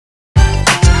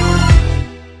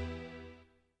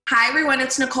Hi everyone,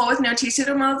 it's Nicole with Noticia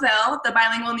de Moville, the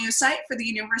bilingual news site for the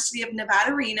University of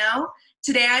Nevada, Reno.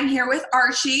 Today I'm here with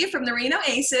Archie from the Reno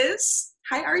Aces.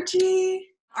 Hi Archie.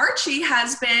 Archie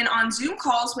has been on Zoom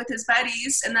calls with his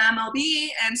buddies in the MLB,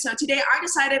 and so today I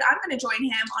decided I'm going to join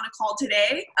him on a call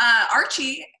today.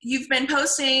 Archie, you've been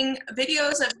posting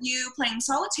videos of you playing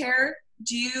solitaire.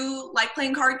 Do you like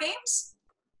playing card games?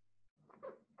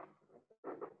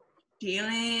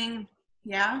 Dealing,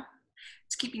 yeah.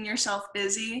 It's keeping yourself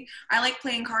busy. I like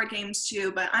playing card games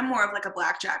too, but I'm more of like a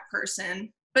blackjack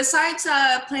person. Besides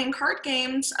playing card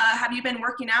games, have you been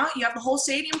working out? You have the whole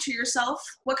stadium to yourself.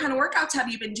 What kind of workouts have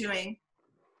you been doing?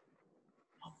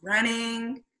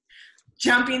 Running,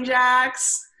 jumping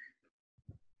jacks.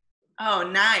 Oh,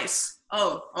 nice.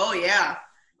 Oh yeah.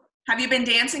 Have you been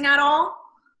dancing at all?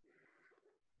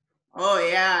 Oh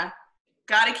yeah.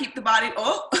 Gotta keep the body,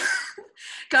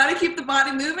 gotta keep the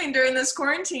body moving during this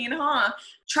quarantine, huh?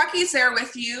 Truckie's there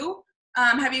with you.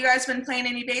 Have you guys been playing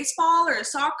any baseball or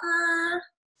soccer?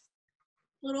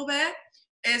 A little bit.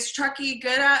 Is Truckie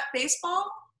good at baseball?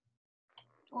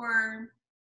 Or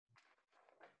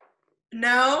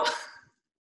no?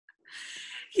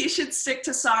 He should stick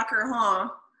to soccer, huh?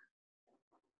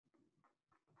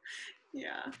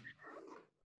 Yeah.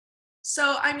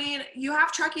 So, I mean, you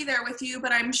have Truckie there with you,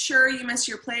 but I'm sure you miss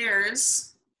your players.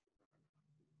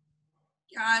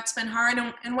 Yeah, it's been hard.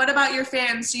 And what about your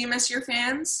fans? Do you miss your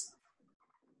fans?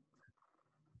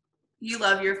 You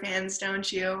love your fans, don't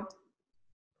you?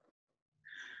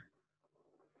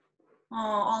 Oh,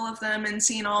 all of them and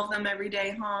seeing all of them every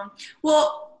day, huh?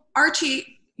 Well,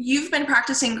 Archie, you've been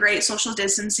practicing great social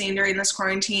distancing during this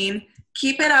quarantine.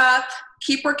 Keep it up,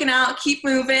 keep working out, keep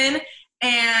moving,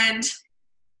 and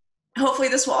hopefully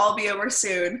this will all be over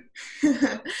soon.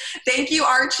 Thank you,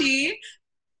 Archie.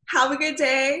 Have a good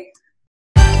day.